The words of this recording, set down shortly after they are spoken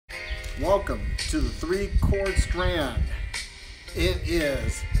Welcome to the Three Chord Strand. It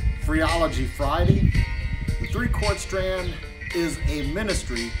is Freeology Friday. The Three Chord Strand is a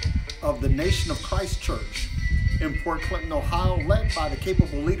ministry of the Nation of Christ Church in Port Clinton, Ohio, led by the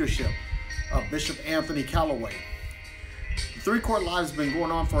capable leadership of Bishop Anthony Calloway. The Three Chord Live has been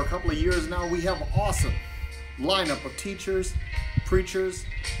going on for a couple of years now. We have an awesome lineup of teachers, preachers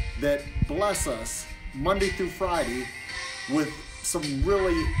that bless us Monday through Friday with some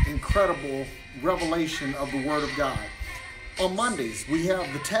really incredible revelation of the Word of God. On Mondays, we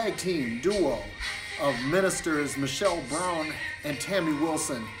have the tag team duo of ministers Michelle Brown and Tammy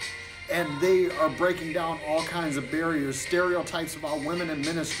Wilson, and they are breaking down all kinds of barriers, stereotypes about women in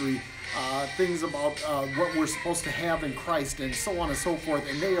ministry, things about what we're supposed to have in Christ, and so on and so forth.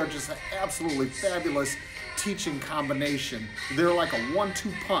 And they are just an absolutely fabulous teaching combination. They're like a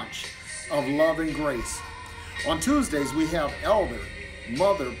 1-2 punch of love and grace. On Tuesdays, we have Elder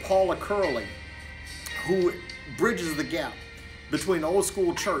Mother Paula Curley, who bridges the gap between old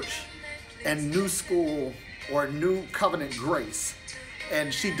school church and new school or new covenant grace.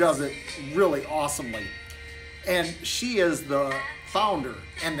 And she does it really awesomely. And she is the founder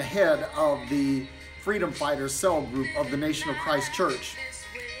and the head of the Freedom Fighters Cell Group of the Nation of Christ Church.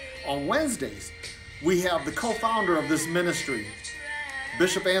 On Wednesdays, we have the co-founder of this ministry,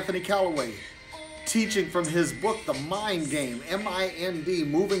 Bishop Anthony Calloway, teaching from his book, The Mind Game, M-I-N-D,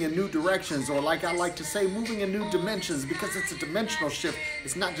 Moving in New Directions, or like I like to say, moving in new dimensions, because it's a dimensional shift.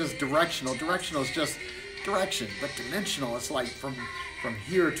 It's not just directional. Directional is just direction, but dimensional, it's like from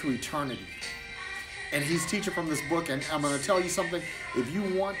here to eternity. And he's teaching from this book, and I'm going to tell you something. If you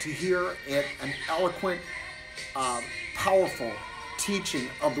want to hear an eloquent, powerful teaching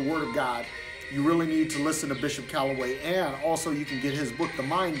of the Word of God, you really need to listen to Bishop Calloway, and also you can get his book, The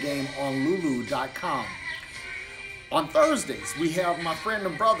Mind Game, on lulu.com. On Thursdays, we have my friend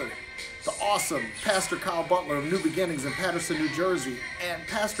and brother, the awesome Pastor Kyle Butler of New Beginnings in Paterson, New Jersey. And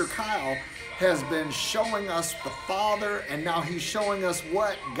Pastor Kyle has been showing us the Father, and now he's showing us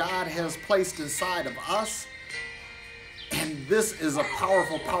what God has placed inside of us. And this is a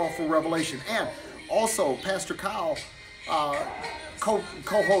powerful, powerful revelation. And also, Pastor Kyle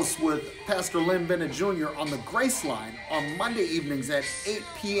co-hosts with Pastor Lynn Bennett Jr. on the Grace Line on Monday evenings at 8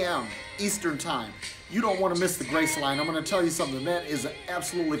 p.m. Eastern Time. You don't want to miss the Grace Line. I'm going to tell you something. That is an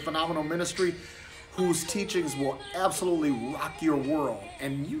absolutely phenomenal ministry whose teachings will absolutely rock your world.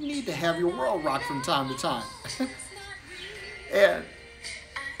 And you need to have your world rocked from time to time. And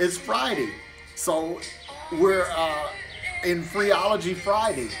it's Friday, so we're in Freeology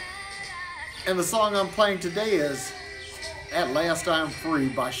Friday. And the song I'm playing today is At Last I Am Free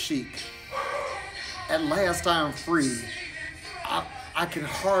by Chic. At last I am free. I can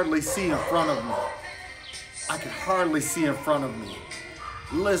hardly see in front of me. I can hardly see in front of me.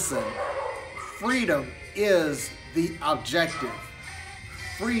 Listen, freedom is the objective.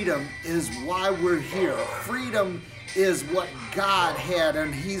 Freedom is why we're here. Freedom is what God had,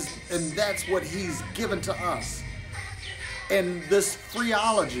 and that's what He's given to us. And this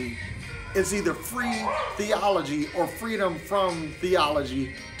freeology, it's either free theology or freedom from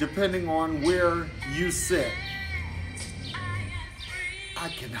theology, depending on where you sit. I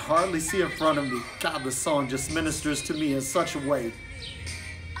can hardly see in front of me. God, the song just ministers to me in such a way.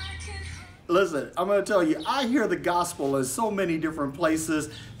 Listen, I'm going to tell you, I hear the gospel in so many different places.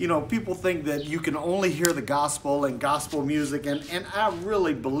 You know, people think that you can only hear the gospel and gospel music, and I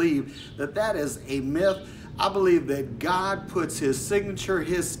really believe that that is a myth. I believe that God puts His signature,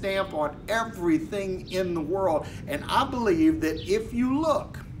 His stamp on everything in the world. And I believe that if you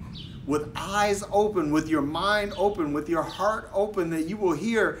look with eyes open, with your mind open, with your heart open, that you will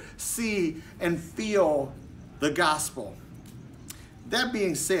hear, see, and feel the gospel. That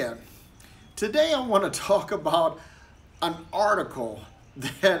being said, today I want to talk about an article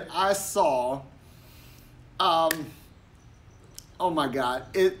that I saw. Oh my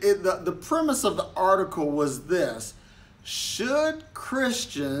God, the premise of the article was this: should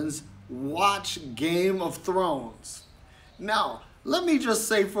Christians watch Game of Thrones? Now, let me just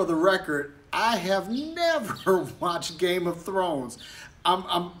say for the record, I have never watched Game of Thrones.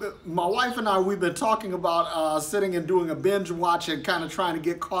 My wife and I, we've been talking about sitting and doing a binge watch and kind of trying to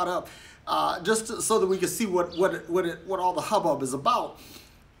get caught up just so that we can see what all the hubbub is about.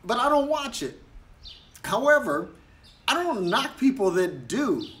 But I don't watch it. However, I don't knock people that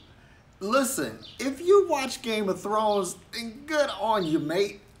do. Listen, if you watch Game of Thrones, then good on you,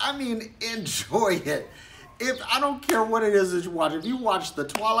 mate. I mean, enjoy it. I don't care what it is that you watch. If you watch The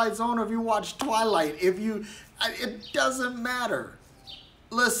Twilight Zone, or if you watch Twilight, it doesn't matter.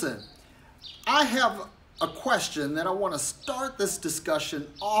 Listen, I have a question that I want to start this discussion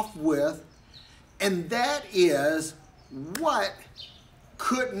off with, and that is, what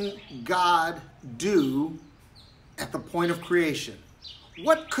couldn't God do at the point of creation?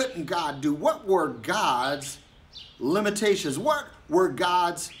 What couldn't God do? What were God's limitations? What were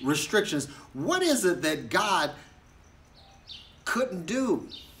God's restrictions? What is it that God couldn't do?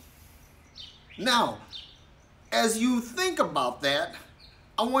 Now, as you think about that,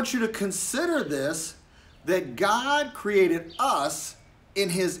 I want you to consider this, that God created us in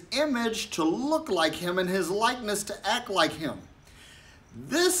his image to look like him, and his likeness to act like him.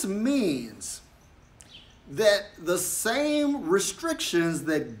 This means that the same restrictions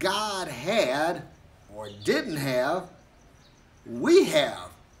that God had or didn't have, we have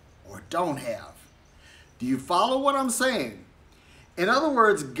or don't have. Do you follow what I'm saying? In other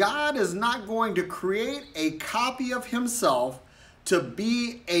words, God is not going to create a copy of himself to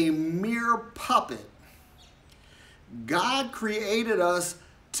be a mere puppet. God created us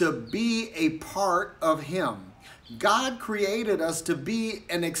to be a part of him. God created us to be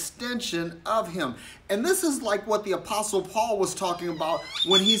an extension of him. And this is like what the Apostle Paul was talking about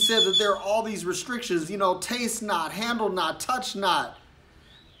when he said that there are all these restrictions, you know, taste not, handle not, touch not.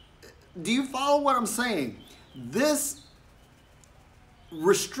 Do you follow what I'm saying? This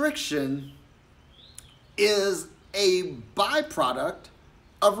restriction is a byproduct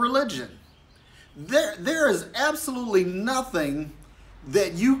of religion. There is absolutely nothing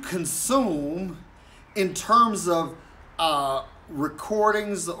that you consume in terms of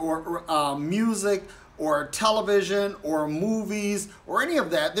recordings or music or television or movies or any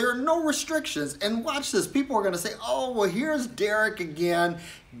of that. There are no restrictions. And watch this. People are going to say, oh, well, here's Derek again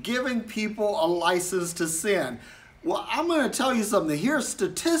giving people a license to sin. Well, I'm going to tell you something. Here's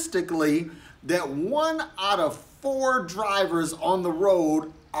statistically that 1 out of 4 drivers on the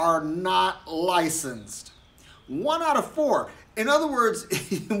road are not licensed. 1 out of 4. In other words,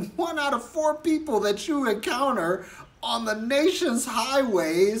 1 out of 4 people that you encounter on the nation's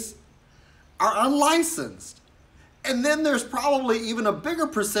highways are unlicensed. And then there's probably even a bigger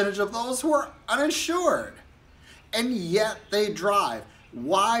percentage of those who are uninsured. And yet they drive.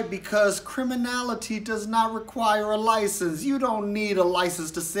 Why? Because criminality does not require a license. You don't need a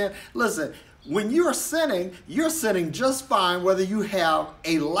license to sin. Listen, when you're sinning just fine whether you have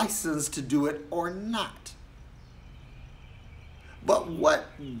a license to do it or not. But what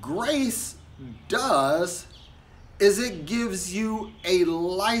grace does is it gives you a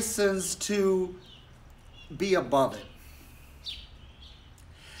license to be above it.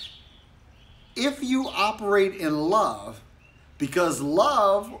 If you operate in love, because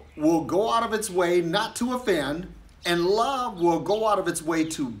love will go out of its way not to offend, and love will go out of its way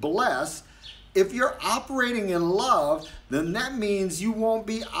to bless. If you're operating in love, then that means you won't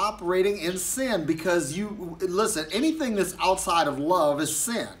be operating in sin, because listen, anything that's outside of love is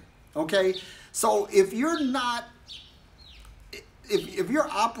sin, okay? So if you're not, if you're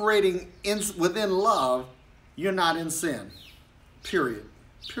operating within love, you're not in sin, period,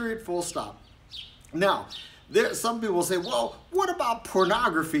 full stop. Now, some people say, well, what about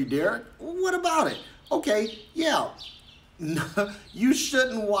pornography, Derek? What about it? Okay, yeah. You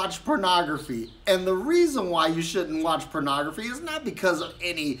shouldn't watch pornography. And the reason why you shouldn't watch pornography is not because of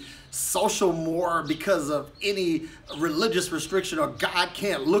any social more, because of any religious restriction, or God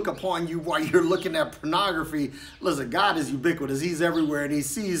can't look upon you while you're looking at pornography. Listen, God is ubiquitous. He's everywhere, and he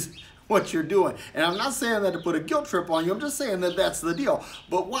sees what you're doing. And I'm not saying that to put a guilt trip on you. I'm just saying that that's the deal.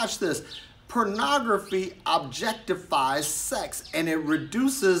 But watch this. Pornography objectifies sex, and it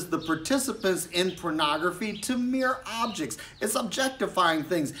reduces the participants in pornography to mere objects. It's objectifying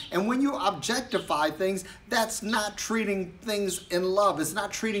things. And when you objectify things, that's not treating things in love. It's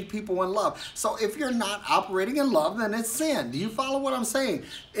not treating people in love. So if you're not operating in love, then it's sin. Do you follow what I'm saying?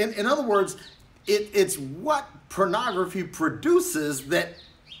 In other words, it's what pornography produces that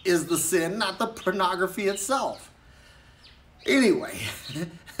is the sin, not the pornography itself. Anyway,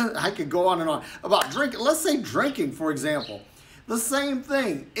 I could go on and on about drinking. Let's say drinking, for example. The same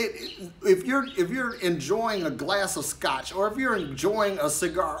thing. If you're enjoying a glass of scotch, or if you're enjoying a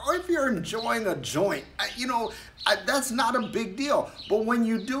cigar, or if you're enjoying a joint, that's not a big deal. But when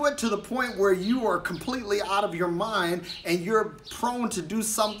you do it to the point where you are completely out of your mind and you're prone to do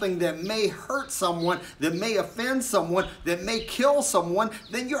something that may hurt someone, that may offend someone, that may kill someone,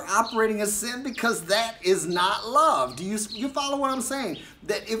 then you're operating in sin, because that is not love. Do you follow what I'm saying?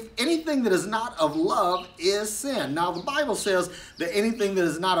 That if anything that is not of love is sin. Now the Bible says that anything that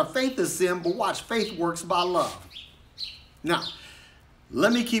is not of faith is sin, but watch, faith works by love. Now,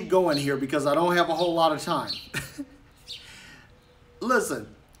 let me keep going here because I don't have a whole lot of time. Listen,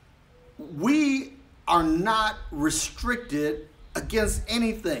 we are not restricted against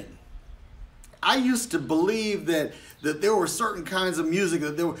anything. I used to believe that there were certain kinds of music,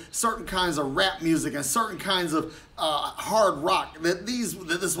 that there were certain kinds of rap music and certain kinds of hard rock, that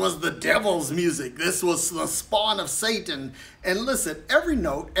this was the devil's music. This was the spawn of Satan. And listen, every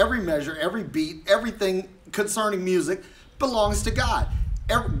note, every measure, every beat, everything concerning music belongs to God.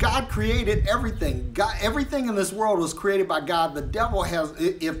 God created everything. Everything in this world was created by God. The devil has,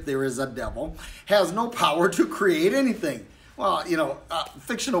 if there is a devil, has no power to create anything. Well, you know,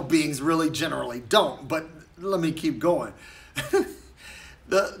 fictional beings really generally don't, but let me keep going.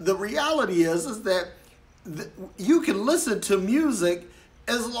 The reality is that you can listen to music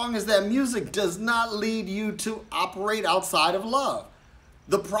as long as that music does not lead you to operate outside of love.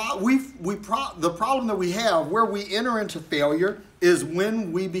 The problem that we have where we enter into failure is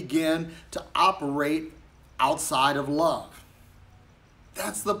when we begin to operate outside of love.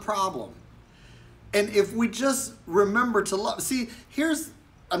 That's the problem. And if we just remember to love, see, here's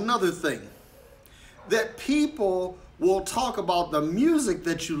another thing, that people will talk about the music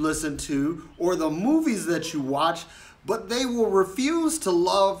that you listen to or the movies that you watch, but they will refuse to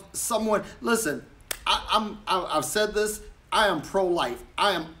love someone. Listen, I've said this. I am pro-life.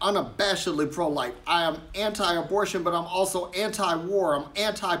 I am unabashedly pro-life. I am anti-abortion, but I'm also anti-war. I'm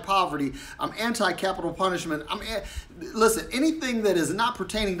anti-poverty. I'm anti-capital punishment. Listen, anything that is not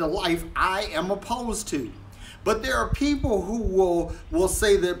pertaining to life, I am opposed to. But there are people who will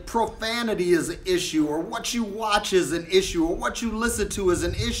say that profanity is an issue, or what you watch is an issue, or what you listen to is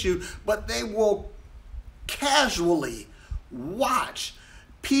an issue, but they will casually watch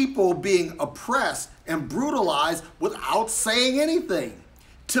people being oppressed and brutalized without saying anything.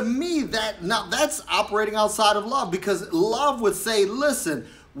 To me, that's operating outside of love, because love would say, listen,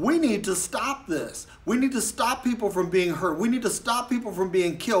 we need to stop this. We need to stop people from being hurt. We need to stop people from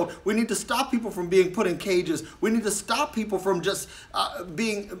being killed. We need to stop people from being put in cages. We need to stop people from just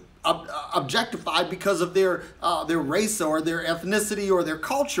being objectified because of their race or their ethnicity or their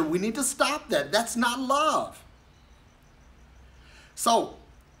culture. We need to stop that. That's not love. So,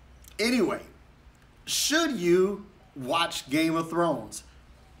 anyway, should you watch Game of Thrones?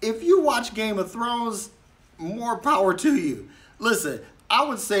 If you watch Game of Thrones, more power to you. Listen, I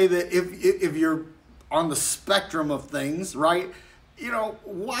would say that if you're on the spectrum of things, right, you know,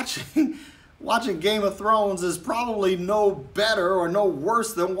 watching Game of Thrones is probably no better or no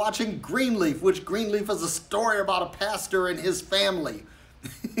worse than watching Greenleaf, which Greenleaf is a story about a pastor and his family.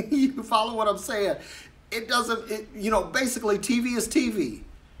 You follow what I'm saying? Basically TV is TV.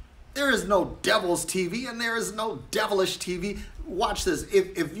 There is no devil's TV and there is no devilish TV. Watch this.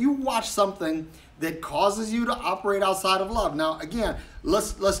 If you watch something that causes you to operate outside of love. Now, again,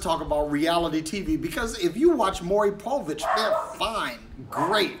 let's talk about reality TV, because if you watch Maury Povich, they're fine,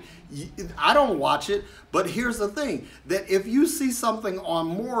 great. I don't watch it, but here's the thing, that if you see something on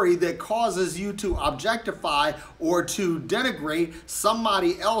Maury that causes you to objectify or to denigrate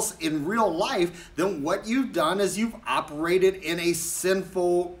somebody else in real life, then what you've done is you've operated in a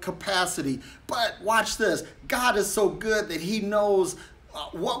sinful capacity. But watch this. God is so good that he knows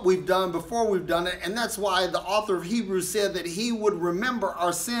what we've done before we've done it, and that's why the author of Hebrews said that he would remember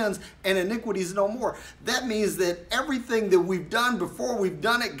our sins and iniquities no more. That means that everything that we've done before we've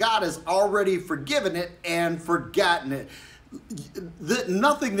done it, God has already forgiven it and forgotten it.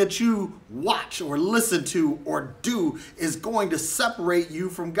 Nothing that you watch or listen to or do is going to separate you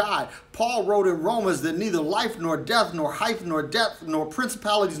from God. Paul wrote in Romans that neither life nor death nor height nor depth nor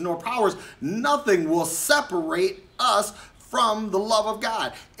principalities nor powers, nothing will separate us from the love of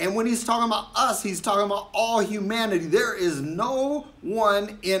God. And when he's talking about us, he's talking about all humanity. There is no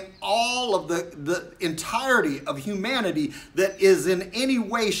one in all of the entirety of humanity that is in any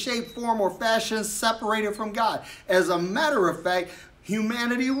way, shape, form, or fashion separated from God. As a matter of fact,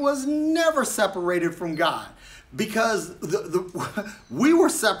 humanity was never separated from God, because we were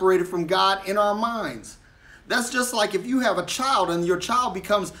separated from God in our minds. That's just like if you have a child and your child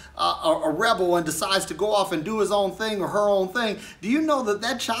becomes a rebel and decides to go off and do his own thing or her own thing. Do you know that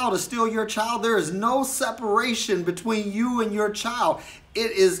that child is still your child? There is no separation between you and your child.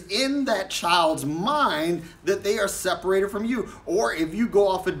 It is in that child's mind that they are separated from you. Or if you go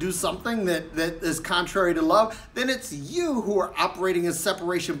off and do something that is contrary to love, then it's you who are operating in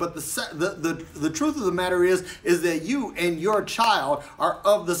separation. But the truth of the matter is that you and your child are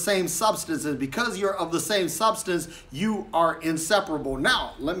of the same substance. And because you're of the same substance, you are inseparable.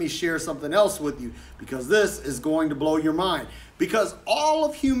 Now, let me share something else with you, because this is going to blow your mind. Because all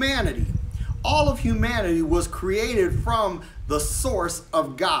of humanity was created from the source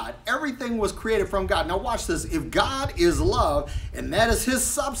of God. Everything was created from God. Now watch this. If God is love and that is his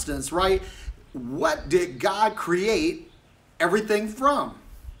substance, right? what did God create everything from?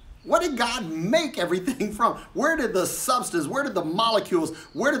 What did God make everything from? Where did the substance, where did the molecules,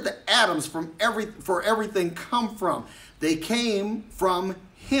 where did the atoms for everything come from? They came from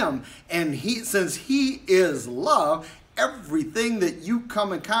him. And since he is love, everything that you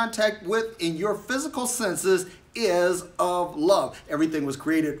come in contact with in your physical senses is of love. Everything was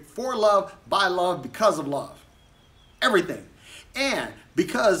created for love, by love, because of love. Everything. And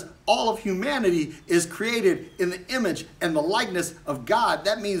because all of humanity is created in the image and the likeness of God,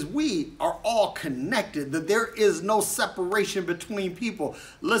 that means we are all connected, that there is no separation between people.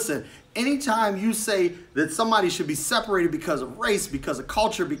 Listen, anytime you say that somebody should be separated because of race, because of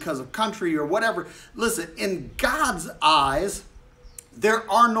culture, because of country or whatever, listen, in God's eyes, there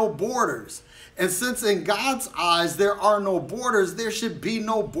are no borders. And since in God's eyes there are no borders, there should be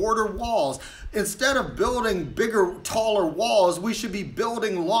no border walls. Instead of building bigger, taller walls, we should be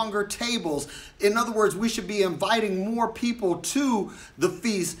building longer tables. In other words, we should be inviting more people to the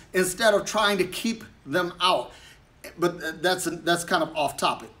feast instead of trying to keep them out. But that's kind of off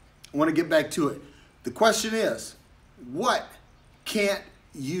topic. I want to get back to it. The question is, what can't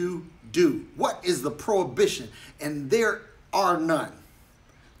you do? What is the prohibition? And there are none.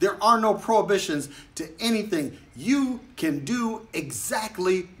 There are no prohibitions to anything. You can do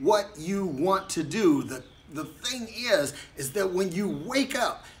exactly what you want to do. The thing is that when you wake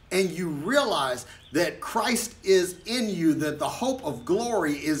up and you realize that Christ is in you, that the hope of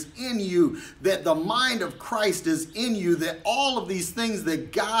glory is in you, that the mind of Christ is in you, that all of these things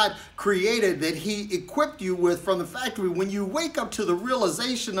that God created, that he equipped you with from the factory, when you wake up to the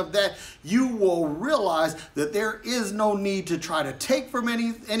realization of that, you will realize that there is no need to try to take from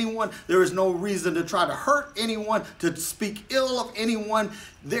anyone. There is no reason to try to hurt anyone, to speak ill of anyone.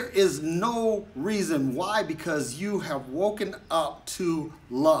 There is no reason. Why? Because you have woken up to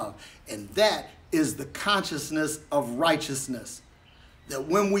love. And that is the consciousness of righteousness. That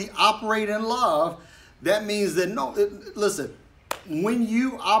when we operate in love, that means that listen, when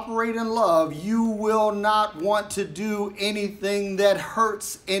you operate in love, you will not want to do anything that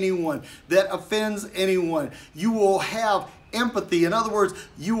hurts anyone, that offends anyone. You will have empathy. In other words,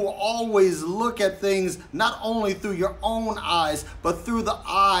 you will always look at things not only through your own eyes, but through the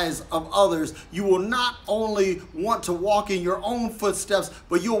eyes of others. You will not only want to walk in your own footsteps,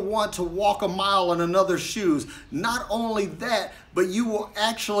 but you'll want to walk a mile in another's shoes. Not only that, but you will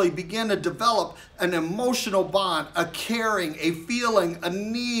actually begin to develop an emotional bond, a caring, a feeling, a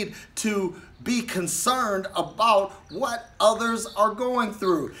need to be concerned about what others are going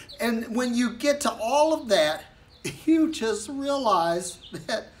through. And when you get to all of that, you just realize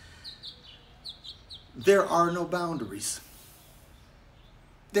that there are no boundaries.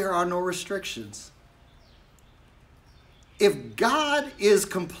 There are no restrictions. If God is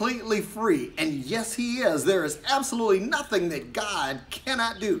completely free, and yes, he is, there is absolutely nothing that God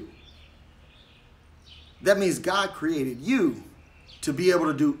cannot do. That means God created you to be able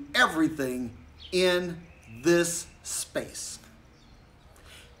to do everything in this space.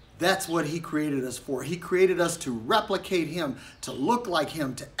 That's what he created us for. He created us to replicate him, to look like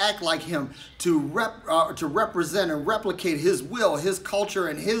him, to act like him, to represent and replicate his will, his culture,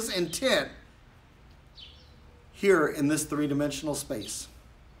 and his intent here in this three-dimensional space.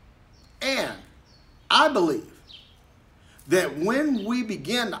 And I believe that when we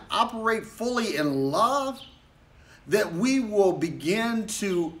begin to operate fully in love, that we will begin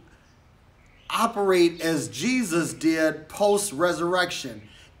to operate as Jesus did post-resurrection.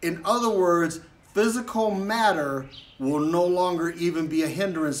 In other words, physical matter will no longer even be a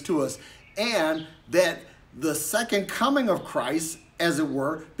hindrance to us. And that the second coming of Christ, as it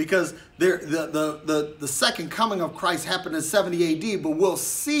were, because the second coming of Christ happened in 70 AD, but we'll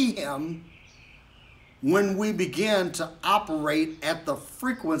see him when we begin to operate at the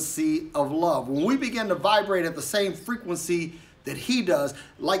frequency of love. When we begin to vibrate at the same frequency that he does,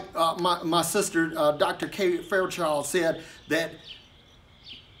 like my sister, Dr. Kay Fairchild, said, that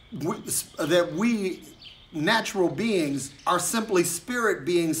we natural beings are simply spirit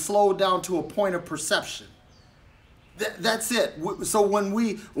beings slowed down to a point of perception. That's it. So when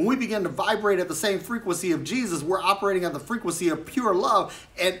we begin to vibrate at the same frequency of Jesus, we're operating at the frequency of pure love,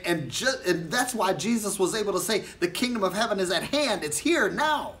 and that's why Jesus was able to say, the kingdom of heaven is at hand. It's here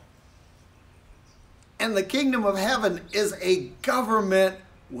now. And the kingdom of heaven is a government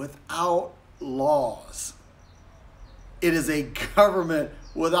without laws. It is a government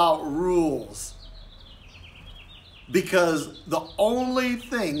without rules. Because the only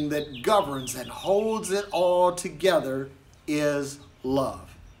thing that governs and holds it all together is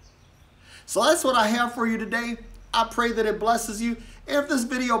love. So that's what I have for you today. I pray that it blesses you. If this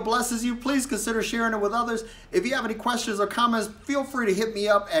video blesses you, please consider sharing it with others. If you have any questions or comments, feel free to hit me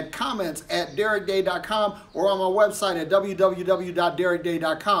up at comments@derekday.com or on my website at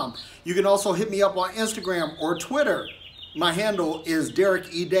www.derekday.com. You can also hit me up on Instagram or Twitter. My handle is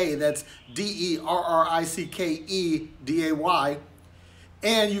Derek E. Day. That's DERRICKEDAY.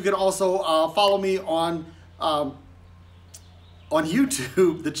 And you can also follow me on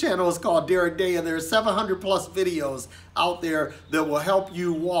YouTube. The channel is called Derek Day, and there are 700 plus videos out there that will help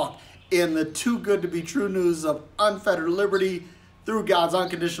you walk in the too good to be true news of unfettered liberty through God's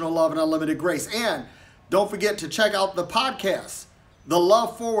unconditional love and unlimited grace. And don't forget to check out the podcast, the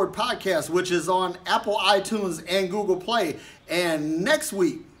Love Forward podcast, which is on Apple iTunes and Google Play. And next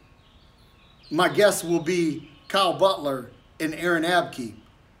week, my guests will be Kyle Butler and Aaron Abke.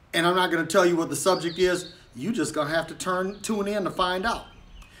 And I'm not going to tell you what the subject is. You just going to have to tune in to find out.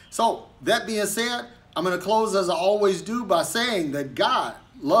 So that being said, I'm going to close as I always do by saying that God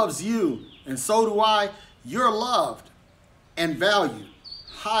loves you, and so do I. You're loved and valued,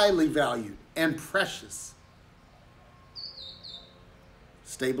 highly valued and precious.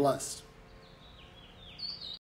 Stay blessed.